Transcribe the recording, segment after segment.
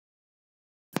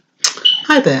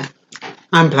Hi there,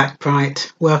 I'm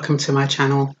Blackbright. Welcome to my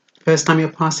channel. First time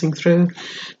you're passing through,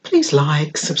 please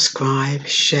like, subscribe,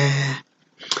 share,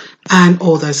 and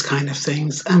all those kind of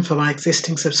things. And for my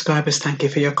existing subscribers, thank you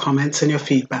for your comments and your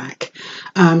feedback.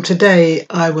 Today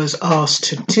I was asked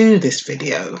to do this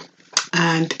video,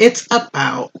 and it's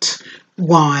about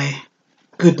why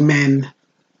good men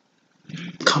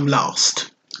come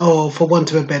last, or for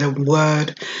want of a better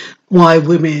word, why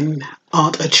women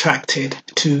aren't attracted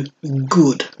to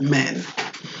good men.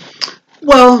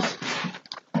 Well,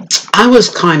 I was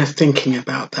kind of thinking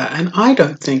about that, and I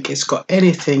don't think it's got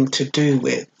anything to do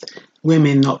with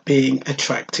women not being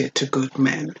attracted to good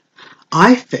men.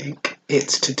 I think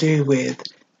it's to do with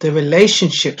the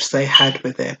relationships they had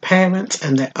with their parents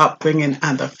and their upbringing,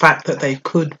 and the fact that they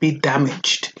could be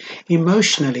damaged,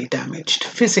 emotionally damaged,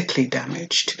 physically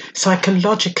damaged,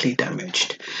 psychologically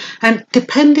damaged. And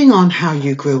depending on how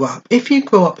you grew up, if you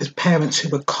grew up with parents who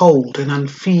were cold and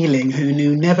unfeeling, who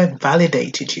never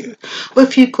validated you, or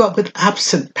if you grew up with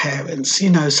absent parents,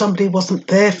 somebody wasn't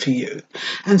there for you,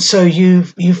 and so you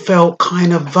felt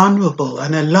kind of vulnerable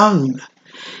and alone,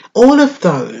 all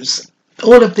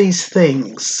of these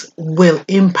things will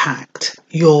impact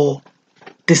your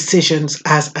decisions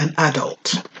as an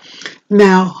adult.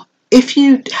 Now, if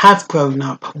you have grown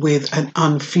up with an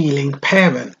unfeeling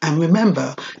parent, and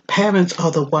remember, parents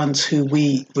are the ones who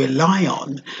we rely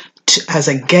on as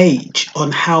a gauge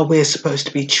on how we're supposed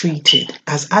to be treated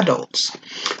as adults.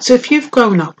 So if you've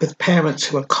grown up with parents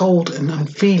who are cold and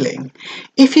unfeeling,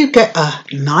 if you get a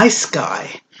nice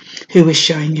guy who is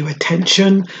showing you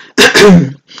attention,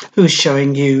 who's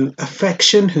showing you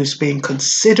affection, who's being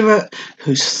considerate,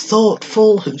 who's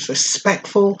thoughtful, who's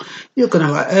respectful, you're going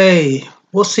to like, hey,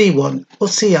 what's he want?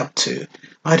 What's he up to?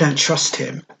 I don't trust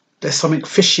him. There's something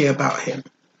fishy about him.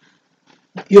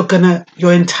 Your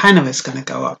antenna is going to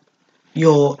go up,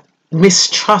 your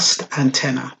mistrust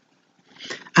antenna.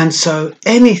 And so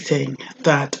anything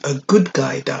that a good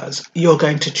guy does, you're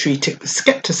going to treat it with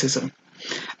skepticism.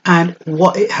 And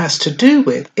what it has to do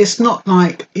with, it's not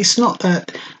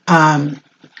that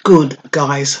good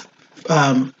guys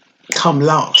come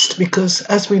last, because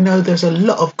as we know, there's a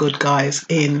lot of good guys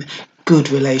in good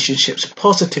relationships,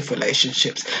 positive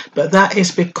relationships, but that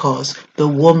is because the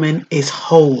woman is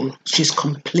whole, she's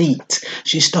complete,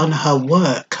 she's done her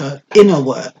work, her inner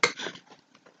work,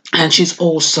 and she's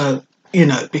also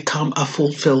become a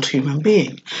fulfilled human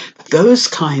being. Those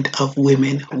kind of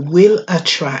women will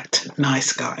attract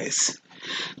nice guys.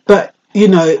 But,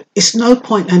 it's no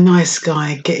point a nice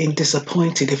guy getting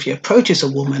disappointed if he approaches a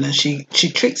woman and she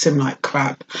treats him like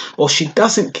crap, or she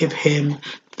doesn't give him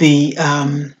the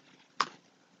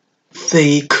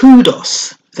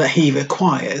kudos that he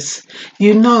requires.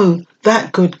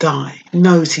 That good guy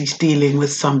knows he's dealing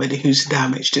with somebody who's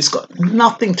damaged. It's got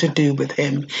nothing to do with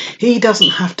him. He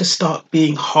doesn't have to start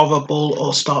being horrible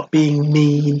or start being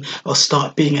mean or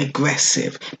start being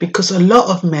aggressive, because a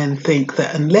lot of men think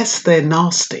that unless they're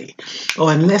nasty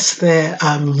or unless they're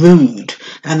rude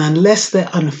and unless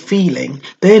they're unfeeling,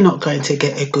 they're not going to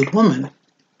get a good woman.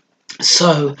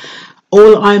 So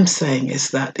all I'm saying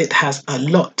is that it has a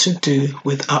lot to do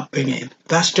with upbringing.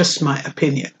 That's just my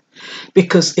opinion.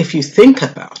 Because if you think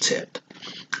about it,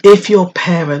 if your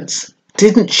parents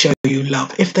didn't show you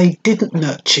love, if they didn't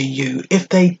nurture you, if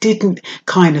they didn't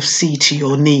kind of see to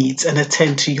your needs and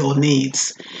attend to your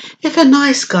needs, if a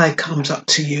nice guy comes up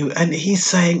to you and he's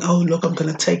saying, oh, look, I'm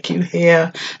going to take you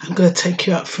here, I'm going to take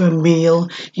you out for a meal,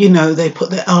 they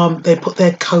put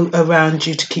their coat around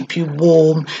you to keep you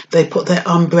warm, they put their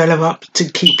umbrella up to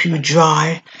keep you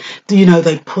dry,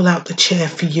 they pull out the chair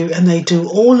for you, and they do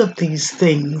all of these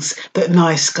things that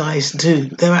nice guys do.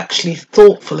 They're actually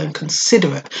thoughtful and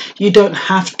considerate. You don't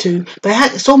have to,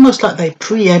 it's almost like they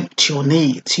preempt your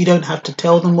needs. You don't have to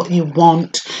tell them what you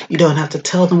want, you don't have to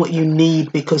tell them what you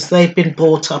need, because they've been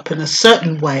brought up in a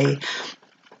certain way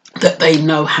that they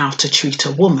know how to treat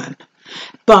a woman.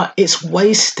 But it's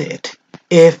wasted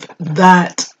if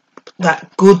that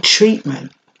good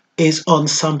treatment is on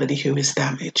somebody who is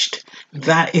damaged.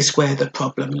 That is where the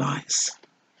problem lies.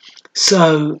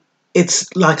 So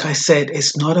it's like I said,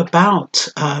 it's not about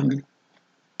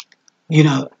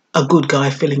a good guy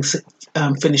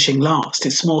finishing last.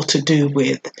 It's more to do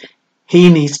with he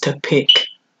needs to pick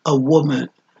a woman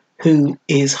who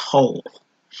is whole.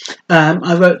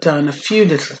 I wrote down a few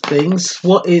little things.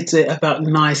 What is it about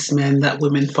nice men that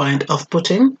women find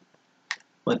off-putting?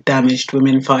 What damaged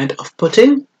women find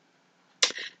off-putting?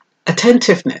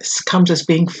 Attentiveness comes as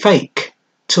being fake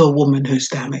to a woman who's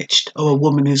damaged, or a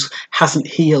woman who hasn't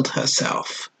healed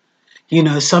herself. You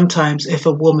know, sometimes if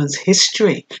a woman's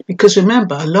history, because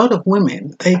remember, a lot of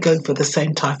women, they go for the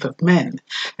same type of men.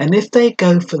 And if they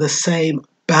go for the same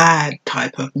bad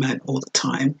type of men all the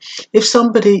time, if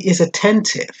somebody is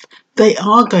attentive, they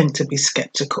are going to be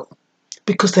skeptical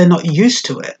because they're not used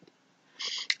to it.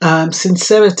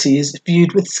 Sincerity is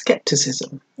viewed with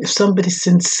skepticism. If somebody's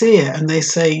sincere and they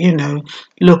say, you know,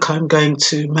 look, I'm going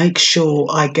to make sure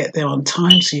I get there on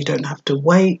time so you don't have to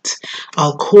wait.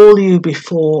 I'll call you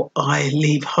before I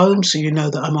leave home so you know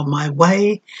that I'm on my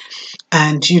way.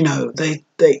 And, you know,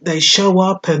 they show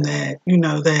up and they're, you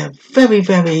know, they're very,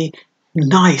 very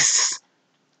nice,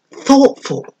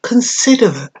 thoughtful,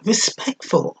 considerate,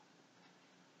 respectful.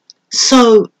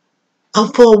 So,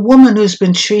 and for a woman who's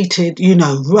been treated, you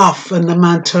know, rough, and the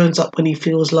man turns up when he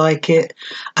feels like it,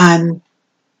 and,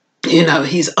 you know,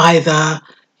 he's either,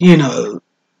 you know,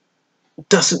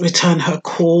 doesn't return her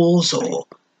calls or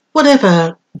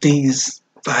whatever these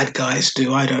bad guys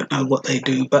do. I don't know what they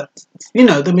do, but, you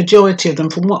know, the majority of them,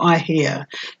 from what I hear,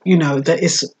 you know, that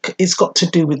it's got to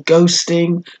do with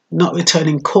ghosting, not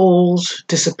returning calls,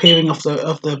 disappearing off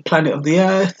the planet of the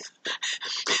earth.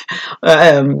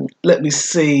 Let me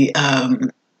see,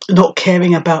 not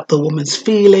caring about the woman's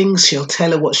feelings. She'll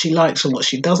tell her what she likes and what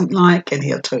she doesn't like, and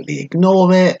he'll totally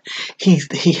ignore it.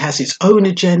 He has his own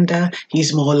agenda.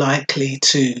 He's more likely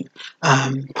to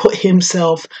put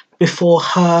himself before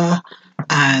her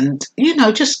and, you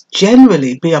know, just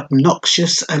generally be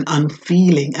obnoxious and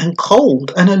unfeeling and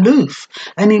cold and aloof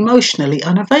and emotionally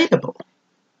unavailable.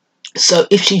 So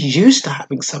if she's used to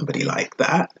having somebody like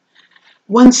that,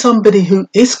 when somebody who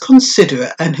is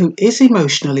considerate and who is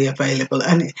emotionally available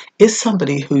and is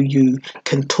somebody who you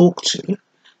can talk to,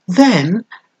 then,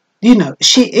 you know,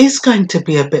 she is going to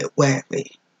be a bit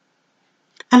wary.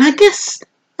 And I guess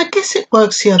it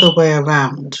works the other way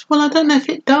around. Well, I don't know if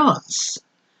it does.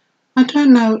 I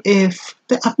don't know if...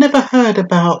 I've never heard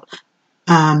about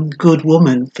good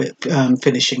woman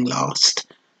finishing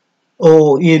last.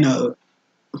 Or, you know...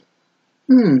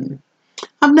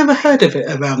 I've never heard of it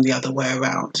around the other way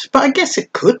around, but I guess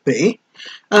it could be.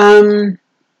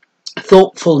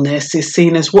 Thoughtfulness is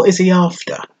seen as, what is he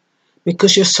after?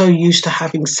 Because you're so used to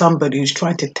having somebody who's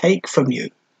trying to take from you.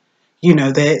 You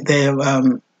know, they're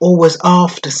always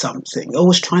after something,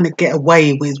 always trying to get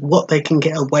away with what they can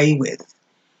get away with.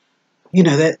 You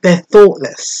know, they're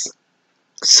thoughtless.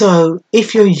 So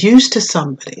if you're used to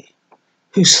somebody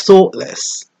who's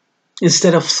thoughtless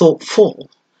instead of thoughtful,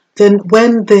 then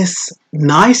when this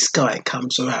nice guy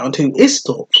comes around who is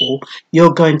thoughtful,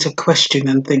 you're going to question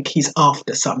and think he's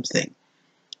after something,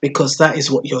 because that is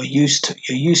what you're used to.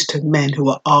 You're used to men who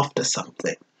are after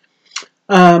something.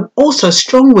 Also,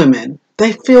 strong women,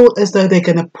 they feel as though they're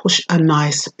going to push a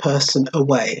nice person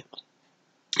away.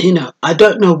 You know, I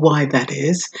don't know why that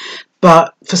is,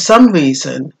 but for some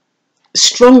reason,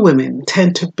 strong women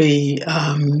tend to be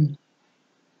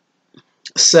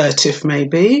assertive,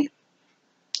 maybe.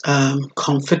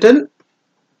 Confident.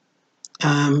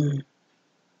 I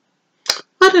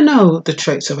don't know the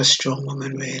traits of a strong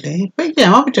woman really, but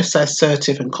yeah, I would just say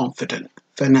assertive and confident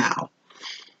for now.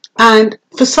 And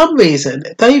for some reason,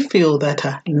 they feel that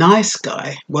a nice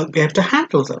guy won't be able to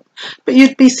handle them. But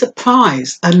you'd be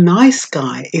surprised, a nice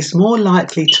guy is more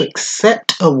likely to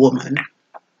accept a woman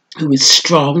who is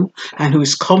strong and who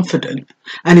is confident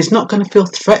and is not going to feel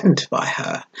threatened by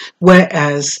her,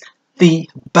 whereas the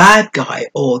bad guy,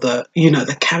 or the, you know,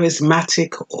 the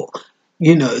charismatic, or,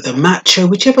 you know, the macho,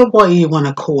 whichever way you want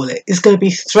to call it, is going to be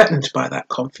threatened by that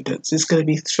confidence. Is going to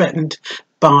be threatened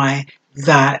by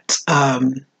that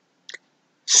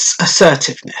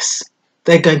assertiveness.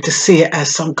 They're going to see it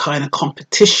as some kind of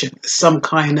competition, some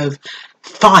kind of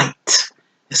fight,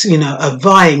 you know, a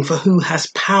vying for who has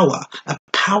power, a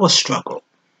power struggle.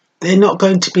 They're not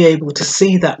going to be able to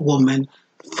see that woman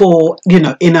for, you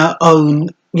know, in her own,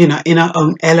 you know, in her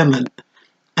own element,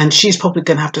 and she's probably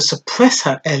going to have to suppress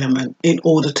her element in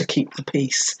order to keep the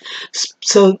peace.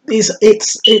 So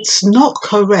it's not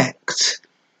correct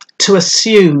to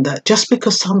assume that just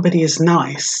because somebody is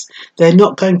nice, they're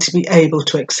not going to be able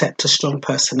to accept a strong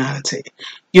personality.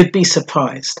 You'd be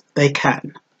surprised. They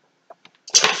can.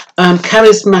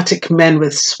 Charismatic men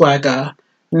with swagger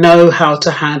know how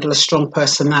to handle a strong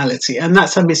personality, and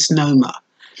that's a misnomer.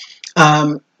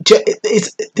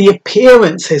 The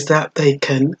appearance is that they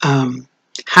can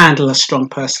handle a strong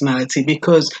personality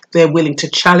because they're willing to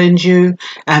challenge you,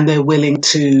 and they're willing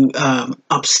to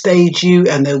upstage you,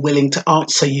 and they're willing to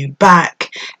answer you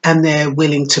back, and they're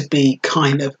willing to be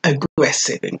kind of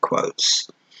aggressive in quotes.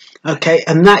 Okay,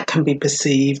 and that can be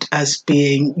perceived as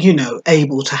being, you know,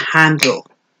 able to handle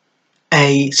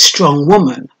a strong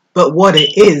woman. But what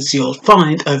it is, you'll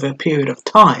find over a period of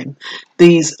time,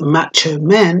 these macho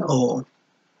men or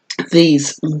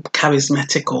these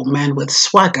charismatic or men with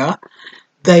swagger,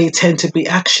 they tend to be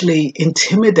actually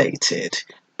intimidated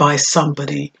by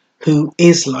somebody who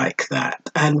is like that.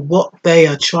 And what they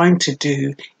are trying to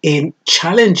do in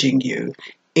challenging you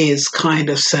is kind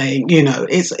of saying, you know,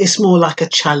 it's more like a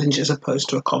challenge as opposed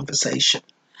to a conversation.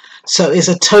 So it's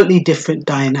a totally different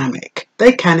dynamic.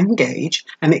 They can engage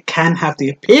and it can have the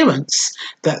appearance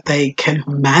that they can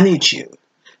manage you.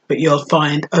 But you'll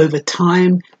find over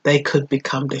time they could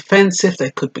become defensive,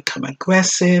 they could become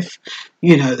aggressive,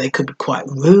 you know, they could be quite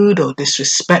rude or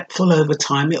disrespectful over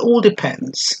time. It all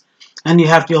depends. And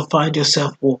you'll find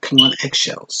yourself walking on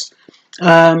eggshells.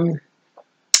 They're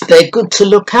good to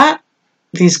look at,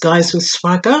 these guys with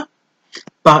swagger,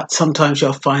 but sometimes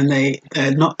you'll find they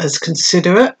are not as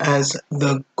considerate as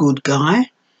the good guy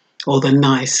or the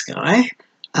nice guy.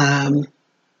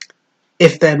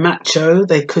 If they're macho,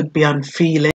 they could be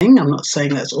unfeeling. I'm not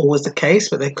saying that's always the case,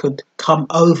 but they could come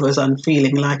over as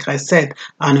unfeeling, like I said,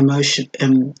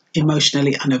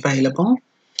 emotionally unavailable.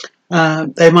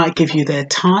 They might give you their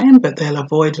time, but they'll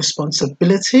avoid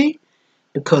responsibility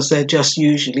because they're just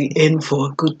usually in for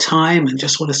a good time and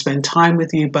just want to spend time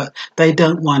with you, but they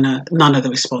don't want none of the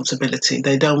responsibility.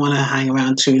 They don't want to hang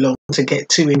around too long to get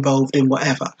too involved in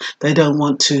whatever. They don't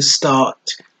want to start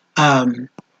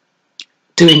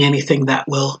doing anything that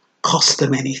will cost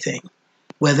them anything,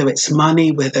 whether it's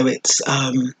money, whether it's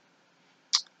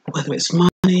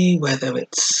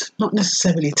not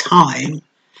necessarily time,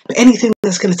 but anything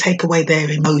that's going to take away their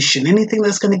emotion, anything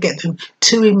that's going to get them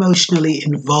too emotionally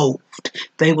involved,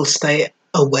 they will stay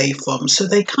away from. So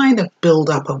they kind of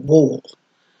build up a wall.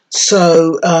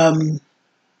 So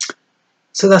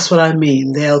that's what I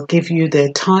mean. They'll give you their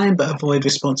time but avoid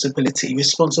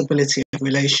responsibility of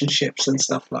relationships and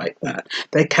stuff like that.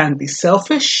 They can be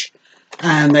selfish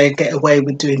and they get away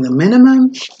with doing the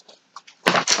minimum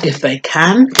if they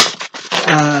can.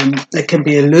 They can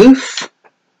be aloof,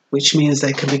 which means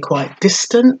they can be quite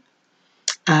distant.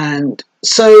 And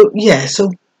so, yeah,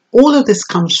 so all of this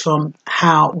comes from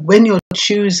how, when you're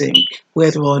choosing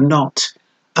whether or not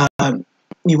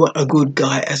you want a good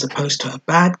guy as opposed to a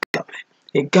bad guy,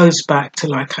 it goes back to,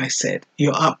 like I said,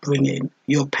 your upbringing,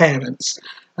 your parents.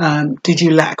 Did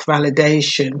you lack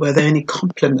validation? Were there any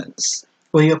compliments?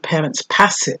 Were your parents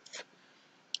passive?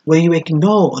 Were you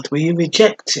ignored? Were you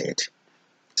rejected?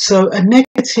 So a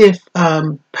negative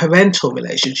parental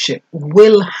relationship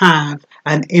will have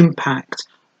an impact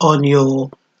on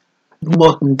your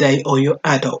modern day or your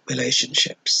adult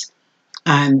relationships.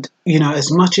 And, you know,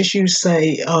 as much as you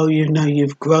say, oh, you know,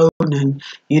 you've grown and,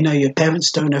 you know, your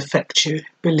parents don't affect you,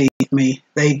 believe me,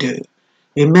 they do.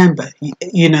 Remember,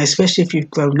 you know, especially if you've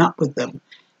grown up with them,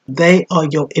 they are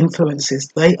your influences.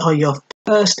 They are your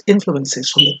first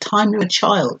influences from the time you're a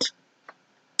child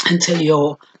until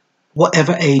you're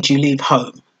whatever age you leave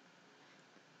home.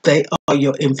 They are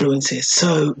your influences.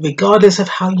 So regardless of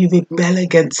how you rebel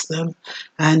against them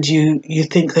and you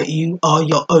think that you are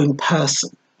your own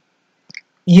person,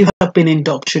 you have been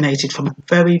indoctrinated from a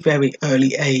very, very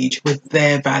early age with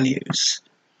their values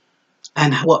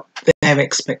and what their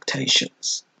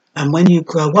expectations. And when you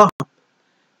grow up,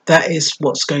 that is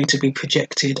what's going to be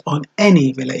projected on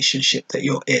any relationship that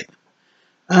you're in.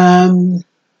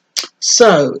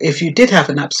 So if you did have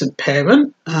an absent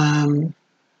parent, and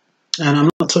I'm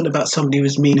not talking about somebody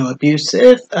who's mean or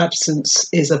abusive, absence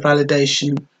is a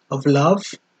validation of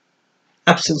love.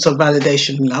 Absence of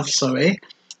validation and love,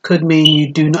 could mean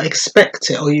you do not expect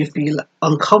it or you feel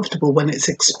uncomfortable when it's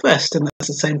expressed. And that's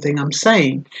the same thing I'm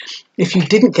saying. If you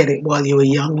didn't get it while you were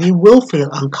young, you will feel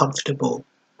uncomfortable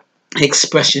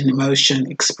expressing emotion,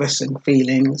 expressing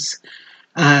feelings.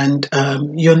 And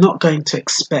you're not going to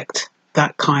expect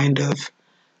that kind of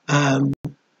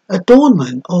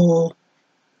adornment or,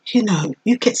 you know,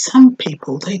 you get some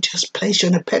people, they just place you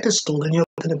on a pedestal and you're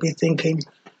going to be thinking,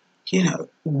 you know,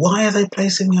 why are they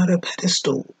placing me on a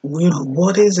pedestal? You know,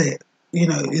 what is it? You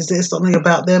know, is there something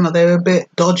about them? Are they a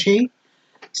bit dodgy?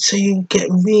 So you get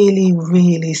really,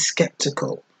 really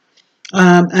skeptical.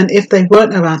 And if they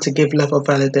weren't around to give love or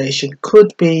validation,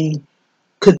 could be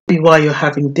why you're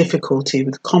having difficulty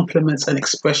with compliments and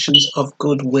expressions of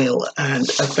goodwill and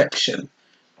affection.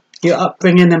 Your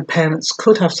upbringing and parents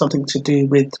could have something to do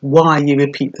with why you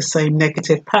repeat the same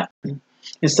negative pattern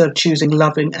instead of choosing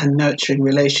loving and nurturing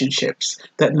relationships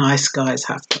that nice guys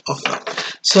have to offer.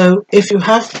 So if you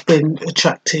have been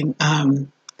attracting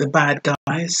the bad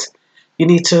guys, you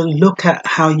need to look at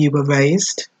how you were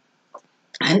raised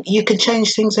and you can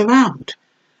change things around.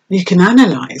 You can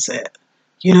analyse it.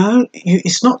 You know,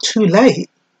 it's not too late.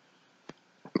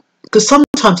 Because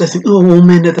sometimes I think, oh, all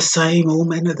men are the same, all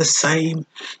men are the same.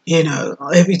 You know,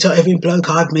 every bloke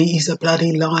I meet, he's a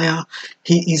bloody liar.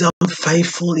 He's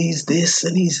unfaithful, he's this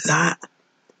and he's that.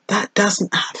 That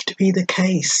doesn't have to be the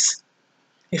case.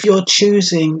 If you're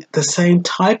choosing the same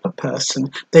type of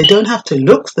person, they don't have to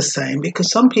look the same,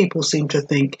 because some people seem to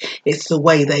think it's the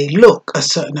way they look, a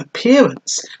certain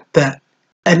appearance that,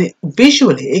 and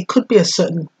visually it could be a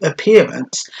certain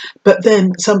appearance, but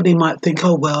then somebody might think,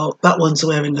 oh well, that one's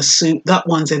wearing a suit, that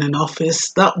one's in an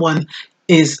office, that one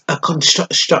is a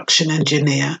construction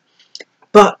engineer,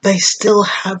 but they still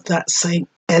have that same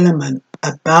element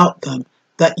about them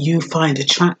that you find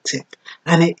attractive.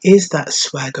 And it is that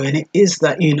swagger, and it is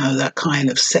that, you know, that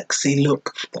kind of sexy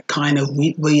look that kind of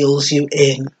reels you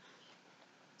in.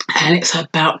 And it's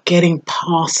about getting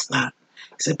past that.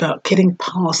 It's about getting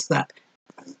past that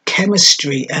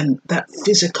chemistry and that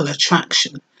physical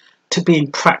attraction to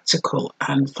being practical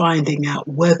and finding out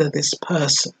whether this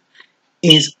person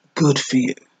is good for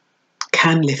you,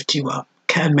 can lift you up,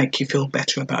 can make you feel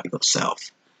better about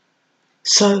yourself.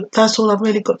 So that's all I've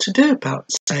really got to do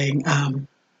about saying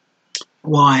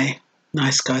why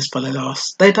nice guys follow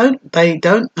last. They don't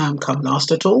come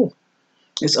last at all.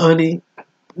 It's only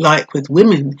like with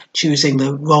women choosing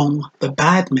the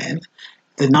bad men,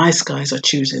 the nice guys are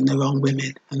choosing the wrong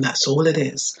women, and that's all it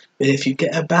is. But if you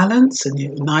get a balance and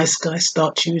you nice guys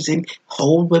start choosing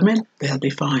whole women, they'll be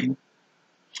fine.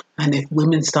 And if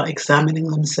women start examining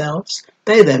themselves,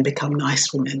 they then become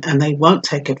nice women, and they won't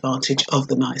take advantage of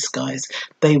the nice guys.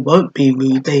 They won't be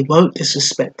rude. They won't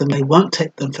disrespect them. They won't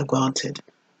take them for granted.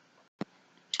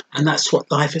 And that's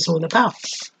what life is all about.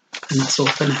 And that's all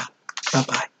for now.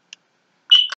 Bye-bye.